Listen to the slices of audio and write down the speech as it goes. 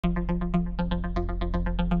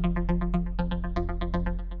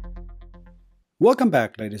Welcome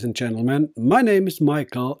back, ladies and gentlemen. My name is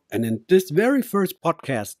Michael, and in this very first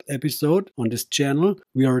podcast episode on this channel,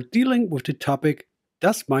 we are dealing with the topic: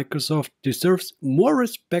 does Microsoft deserves more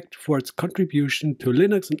respect for its contribution to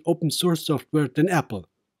Linux and open source software than Apple?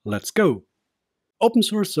 Let's go! Open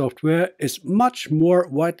source software is much more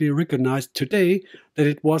widely recognized today than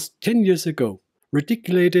it was 10 years ago.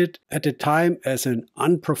 Ridiculed at the time as an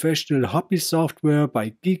unprofessional hobby software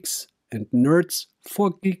by geeks and nerds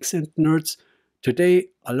for geeks and nerds, today,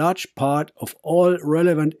 a large part of all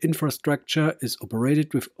relevant infrastructure is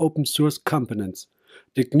operated with open source components.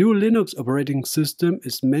 The GNU Linux operating system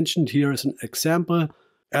is mentioned here as an example,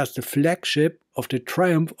 as the flagship of the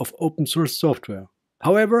triumph of open source software.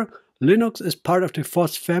 However, Linux is part of the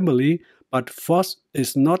FOSS family, but FOSS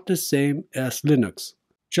is not the same as Linux.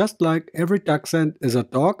 Just like every dachshund is a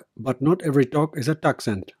dog, but not every dog is a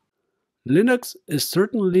dachshund. Linux is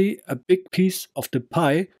certainly a big piece of the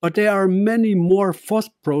pie, but there are many more FOSS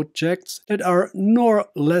projects that are nor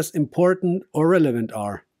less important or relevant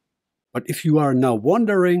are. But if you are now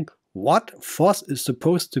wondering what FOSS is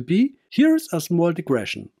supposed to be, here's a small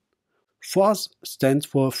digression. FOSS stands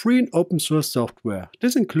for Free and Open Source Software.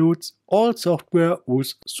 This includes all software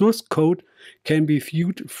whose source code can be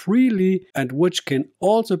viewed freely and which can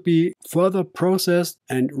also be further processed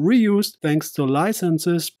and reused thanks to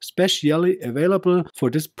licenses specially available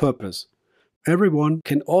for this purpose. Everyone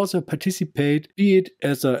can also participate, be it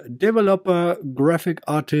as a developer, graphic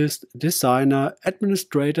artist, designer,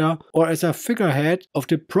 administrator, or as a figurehead of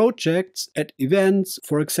the projects at events,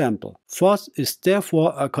 for example. FOSS is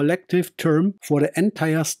therefore a collective term for the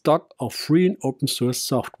entire stock of free and open source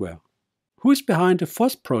software. Who is behind the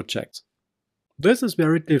FOSS projects? This is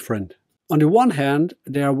very different. On the one hand,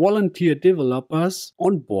 there are volunteer developers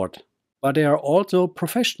on board, but there are also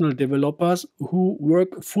professional developers who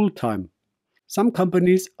work full-time. Some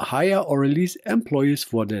companies hire or release employees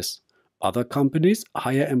for this. Other companies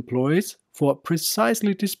hire employees for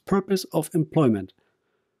precisely this purpose of employment.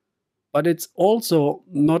 But it's also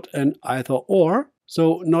not an either-or,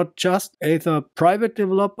 so not just either private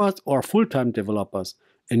developers or full-time developers.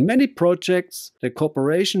 In many projects, the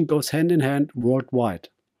cooperation goes hand in hand worldwide.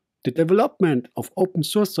 The development of open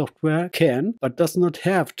source software can, but does not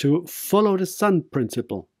have to, follow the sun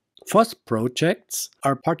principle. FOSS projects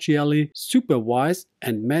are partially supervised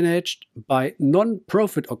and managed by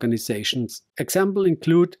non-profit organizations. Examples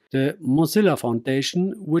include the Mozilla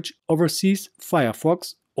Foundation, which oversees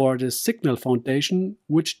Firefox, or the Signal Foundation,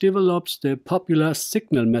 which develops the popular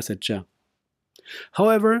Signal messenger.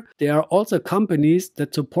 However, there are also companies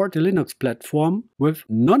that support the Linux platform with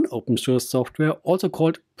non-open source software, also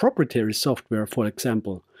called proprietary software, for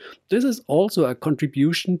example. This is also a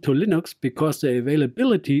contribution to Linux because the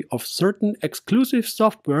availability of certain exclusive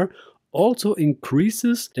software also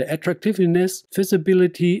increases the attractiveness,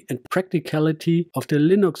 feasibility, and practicality of the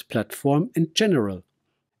Linux platform in general.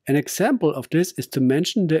 An example of this is to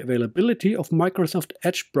mention the availability of Microsoft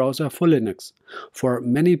Edge browser for Linux. For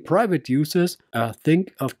many private users,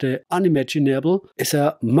 think of the unimaginable is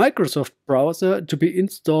a Microsoft browser to be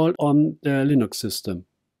installed on the Linux system.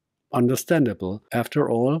 Understandable. After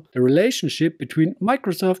all, the relationship between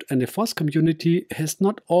Microsoft and the FOSS community has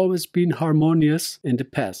not always been harmonious in the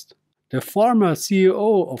past. The former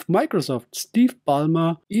CEO of Microsoft, Steve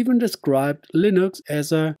Ballmer, even described Linux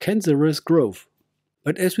as a cancerous growth.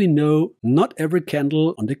 But as we know, not every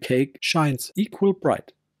candle on the cake shines equal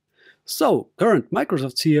bright. So, current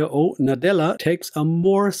Microsoft CEO Nadella takes a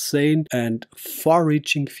more sane and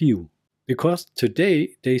far-reaching view. Because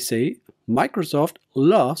today, they say, Microsoft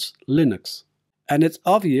loves Linux. And it's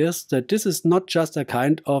obvious that this is not just a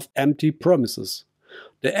kind of empty promises.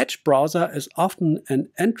 The Edge browser is often an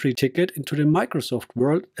entry ticket into the Microsoft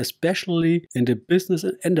world, especially in the business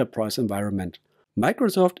and enterprise environment.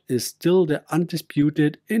 Microsoft is still the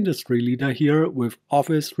undisputed industry leader here with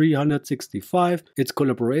Office 365, its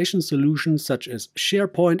collaboration solutions such as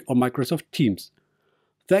SharePoint or Microsoft Teams.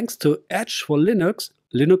 Thanks to Edge for Linux,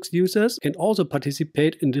 Linux users can also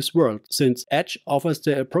participate in this world, since Edge offers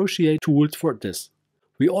the appropriate tools for this.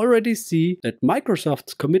 We already see that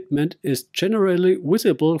Microsoft's commitment is generally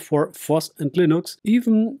visible for FOSS and Linux,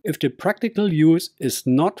 even if the practical use is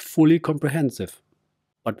not fully comprehensive.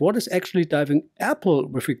 But what is actually driving Apple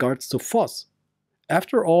with regards to FOSS?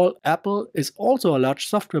 After all, Apple is also a large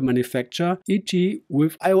software manufacturer, e.g.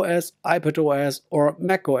 with iOS, iPadOS or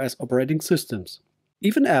macOS operating systems.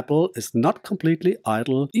 Even Apple is not completely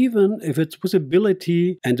idle, even if its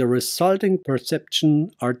visibility and the resulting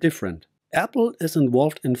perception are different. Apple is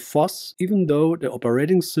involved in FOSS, even though the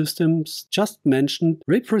operating systems just mentioned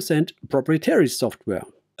represent proprietary software.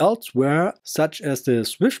 Elsewhere, such as the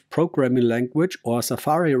Swift programming language or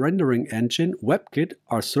Safari rendering engine, WebKit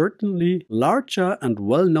are certainly larger and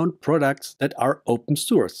well-known products that are open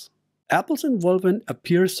source. Apple's involvement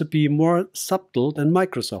appears to be more subtle than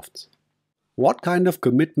Microsoft's. What kind of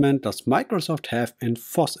commitment does Microsoft have in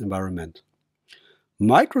FOSS environment?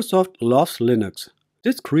 Microsoft loves Linux.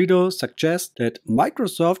 This credo suggests that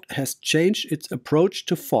Microsoft has changed its approach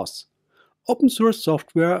to FOSS. Open source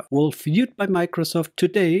software will be viewed by Microsoft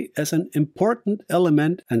today as an important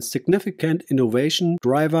element and significant innovation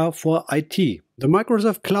driver for IT. The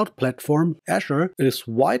Microsoft Cloud Platform, Azure, is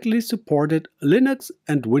widely supported Linux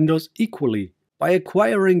and Windows equally. By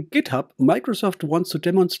acquiring GitHub, Microsoft wants to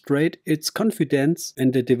demonstrate its confidence in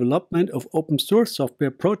the development of open source software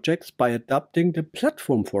projects by adopting the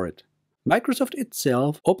platform for it. Microsoft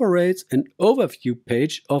itself operates an overview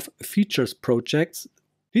page of features projects.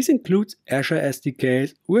 This includes Azure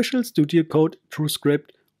SDKs, Visual Studio Code,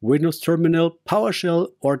 TrueScript, Windows Terminal, PowerShell,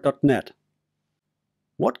 or .NET.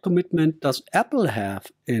 What commitment does Apple have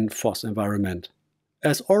in FOSS environment?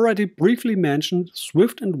 As already briefly mentioned,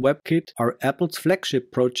 Swift and WebKit are Apple's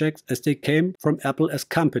flagship projects as they came from Apple as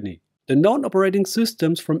company. The known operating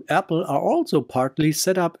systems from Apple are also partly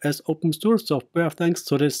set up as open source software thanks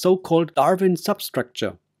to the so-called Darwin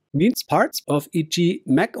substructure. Means parts of e.g.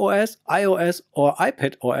 macOS, iOS or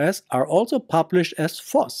iPadOS are also published as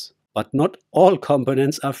FOSS, but not all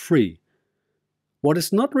components are free. What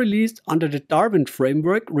is not released under the Darwin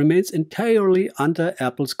framework remains entirely under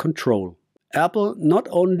Apple's control. Apple not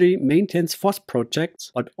only maintains FOSS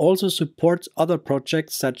projects, but also supports other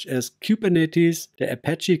projects such as Kubernetes, the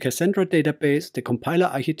Apache Cassandra database, the compiler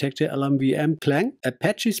architecture LLVM Clang,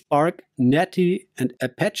 Apache Spark, Netty, and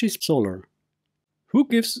Apache Solr. Who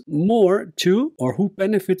gives more to or who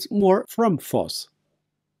benefits more from FOSS?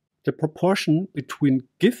 The proportion between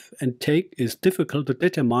give and take is difficult to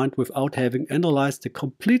determine without having analyzed the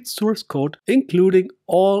complete source code, including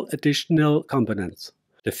all additional components.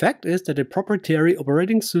 The fact is that the proprietary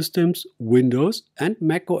operating systems, Windows and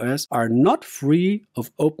macOS, are not free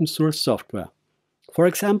of open source software. For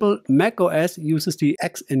example, macOS uses the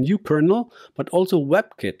XNU kernel, but also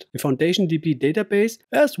WebKit, the FoundationDB database,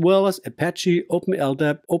 as well as Apache,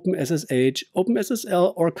 OpenLDAP, OpenSSH,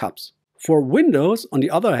 OpenSSL, or CUPS. For Windows, on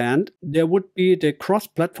the other hand, there would be the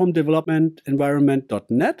cross-platform development environment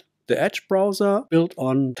 .NET, the Edge browser built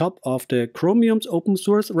on top of the Chromium's open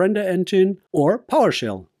source render engine, or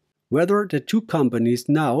PowerShell. Whether the two companies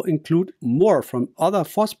now include more from other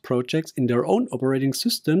FOSS projects in their own operating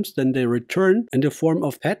systems than they return in the form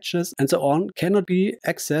of patches and so on cannot be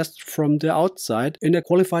accessed from the outside in a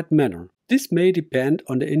qualified manner. This may depend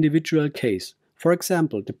on the individual case. For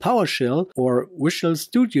example, the PowerShell or Visual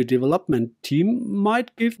Studio development team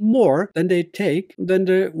might give more than they take than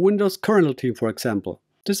the Windows kernel team, for example.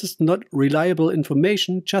 This is not reliable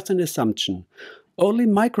information, just an assumption. Only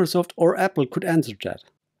Microsoft or Apple could answer that.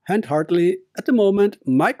 And hardly, at the moment,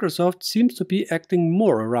 Microsoft seems to be acting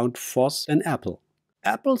more around FOSS than Apple.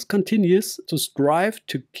 Apple continues to strive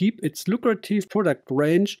to keep its lucrative product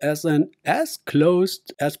range as an as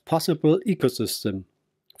closed as possible ecosystem.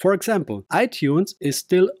 For example, iTunes is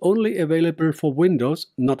still only available for Windows,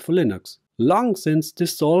 not for Linux. Long since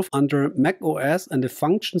dissolved under macOS and the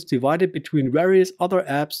functions divided between various other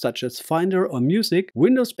apps such as Finder or Music,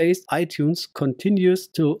 Windows-based iTunes continues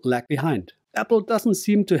to lag behind. Apple doesn't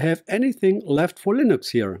seem to have anything left for Linux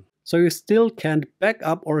here, so you still can't back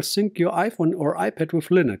up or sync your iPhone or iPad with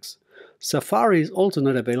Linux. Safari is also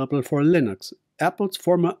not available for Linux. Apple's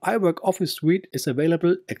former iWork Office suite is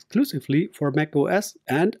available exclusively for macOS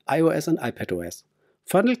and iOS and iPadOS.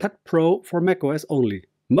 Final Cut Pro for macOS only.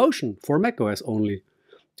 Motion for macOS only.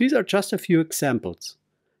 These are just a few examples.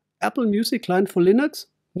 Apple Music Client for Linux?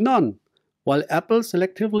 None. While Apple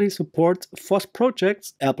selectively supports FOSS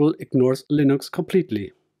projects, Apple ignores Linux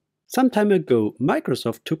completely. Some time ago,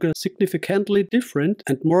 Microsoft took a significantly different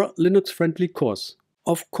and more Linux-friendly course.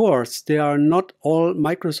 Of course, there are not all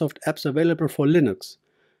Microsoft apps available for Linux.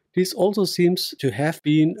 This also seems to have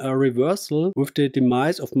been a reversal with the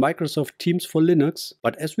demise of Microsoft Teams for Linux,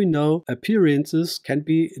 but as we know, appearances can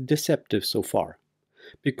be deceptive so far.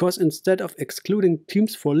 Because instead of excluding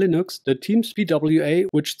Teams for Linux, the Teams PWA,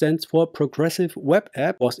 which stands for Progressive Web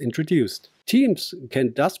App, was introduced. Teams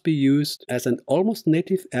can thus be used as an almost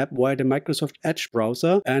native app via the Microsoft Edge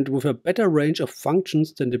browser and with a better range of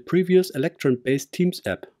functions than the previous Electron-based Teams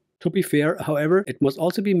app. To be fair, however, it must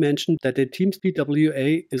also be mentioned that the Teams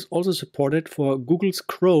PWA is also supported for Google's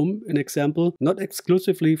Chrome, an example, not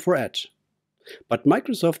exclusively for Edge. But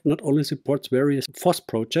Microsoft not only supports various FOSS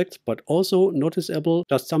projects, but also noticeable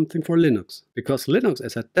does something for Linux. Because Linux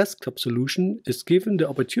as a desktop solution is given the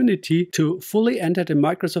opportunity to fully enter the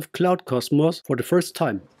Microsoft Cloud cosmos for the first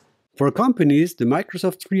time. For companies, the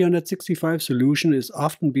Microsoft 365 solution is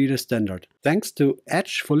often be the standard. Thanks to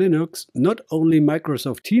Edge for Linux, not only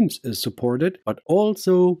Microsoft Teams is supported, but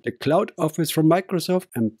also the Cloud Office from Microsoft,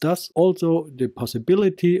 and thus also the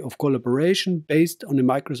possibility of collaboration based on the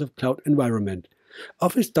Microsoft Cloud environment.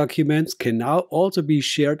 Office documents can now also be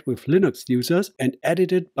shared with Linux users and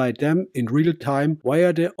edited by them in real time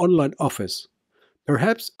via the online Office.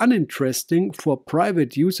 Perhaps uninteresting for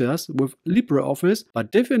private users with LibreOffice,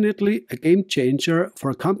 but definitely a game changer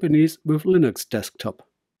for companies with Linux desktop.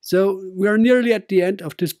 So we are nearly at the end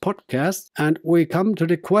of this podcast, and we come to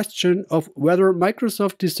the question of whether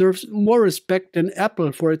Microsoft deserves more respect than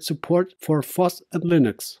Apple for its support for FOSS and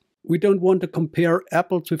Linux. We don't want to compare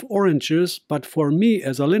apples with oranges, but for me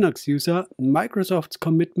as a Linux user, Microsoft's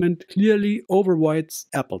commitment clearly overrides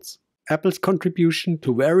Apple's. Apple's contribution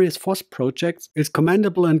to various FOSS projects is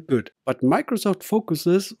commendable and good, but Microsoft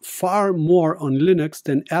focuses far more on Linux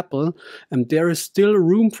than Apple, and there is still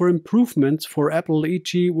room for improvements for Apple,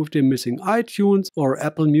 e.g. with the missing iTunes or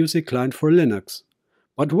Apple Music client for Linux.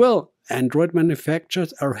 But well, Android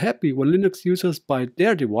manufacturers are happy when Linux users buy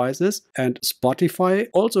their devices, and Spotify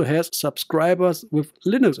also has subscribers with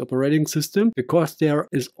Linux operating system because there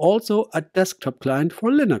is also a desktop client for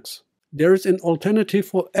Linux. There is an alternative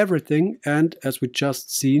for everything, and as we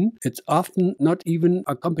just seen, it's often not even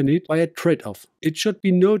accompanied by a trade-off. It should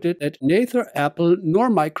be noted that neither Apple nor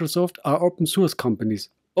Microsoft are open source companies.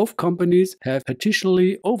 Both companies have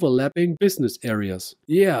potentially overlapping business areas.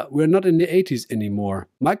 Yeah, we're not in the 80s anymore.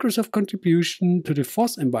 Microsoft's contribution to the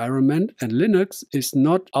FOSS environment and Linux is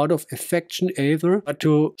not out of affection either, but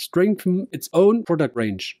to strengthen its own product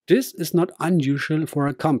range. This is not unusual for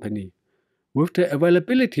a company. With the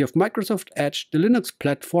availability of Microsoft Edge, the Linux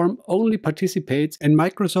platform only participates in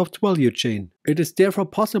Microsoft's value chain. It is therefore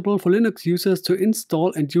possible for Linux users to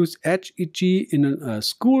install and use Edge, e.g. in a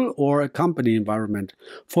school or a company environment.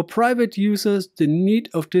 For private users, the need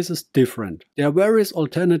of this is different. There are various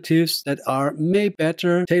alternatives that are maybe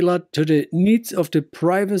better tailored to the needs of the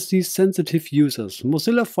privacy-sensitive users.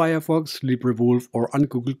 Mozilla Firefox, LibreWolf, or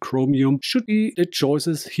Google Chromium should be the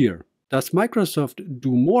choices here. Does Microsoft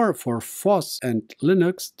do more for FOSS and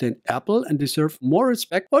Linux than Apple and deserve more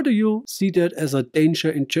respect, or do you see that as a danger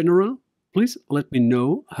in general? Please let me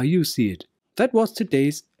know how you see it. That was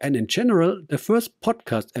today's, and in general, the first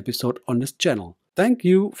podcast episode on this channel. Thank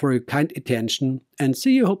you for your kind attention, and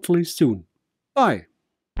see you hopefully soon. Bye!